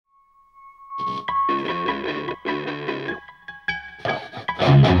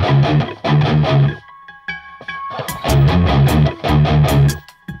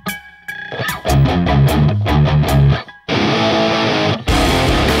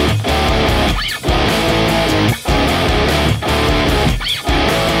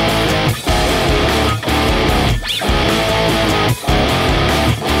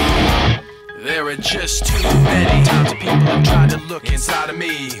There are just too many times that people have tried to look inside of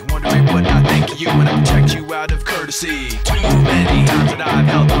me, wondering what I think of you when I protect you out of courtesy. Too many times that I've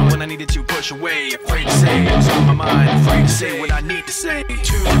held on when I needed to push away, afraid to say what's on my mind, afraid to say what I need to say.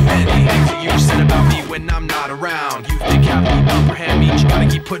 Too many things that you said about me when I'm not around. You think having the upper hand means you gotta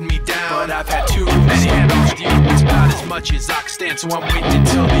keep putting me down, but I've had too many handoffs with you. It's about as much as I can stand, so I'm waiting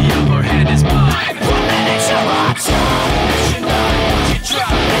until the upper hand is mine. 1 minute till I'm done. You know you try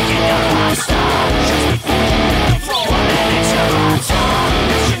making your heart stop. Just before you hit the floor. 1 minute till I'm done.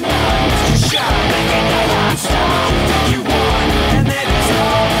 You know you try making your heart stop. You think you won, and then it's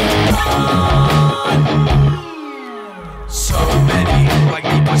all gone. So many like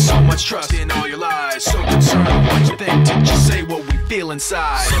me put so much trust in all your lies, so concerned with what you think to just say what we feel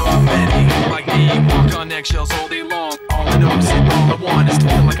inside. So many like me walk on eggshells all day long. All I know is that all I want is to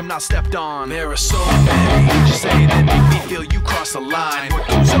feel like I'm not stepped on. There are so many things you say that make me feel you cross the line. What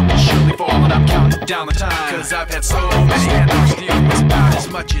goes up will surely fall, and I'm counting down the time. Cause I've had so many handoffs with you. It's about as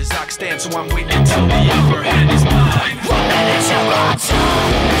much as I can stand, so I'm waiting until the upper hand is mine. 1 minute till I'm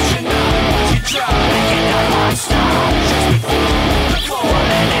done. You know you try making your heart stop. Just before you hit the floor. 1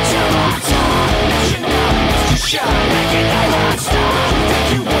 minute till I'm done. You know you try making your heart stop. You think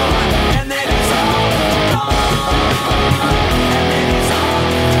you won, and then it's all gone.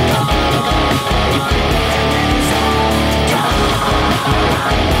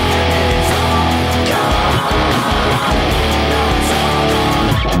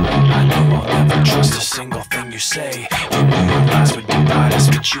 I know I'll never trust a single thing you say. You knew your lies would be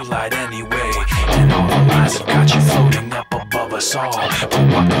biased, but you lied anyway. And all the lies have got you floating up above us all, but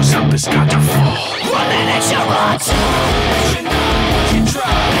what goes up has got to fall. 1 minute till I'm done. You know you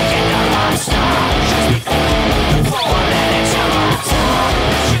try making your heart stop. Just before you hit the floor. 1 minute till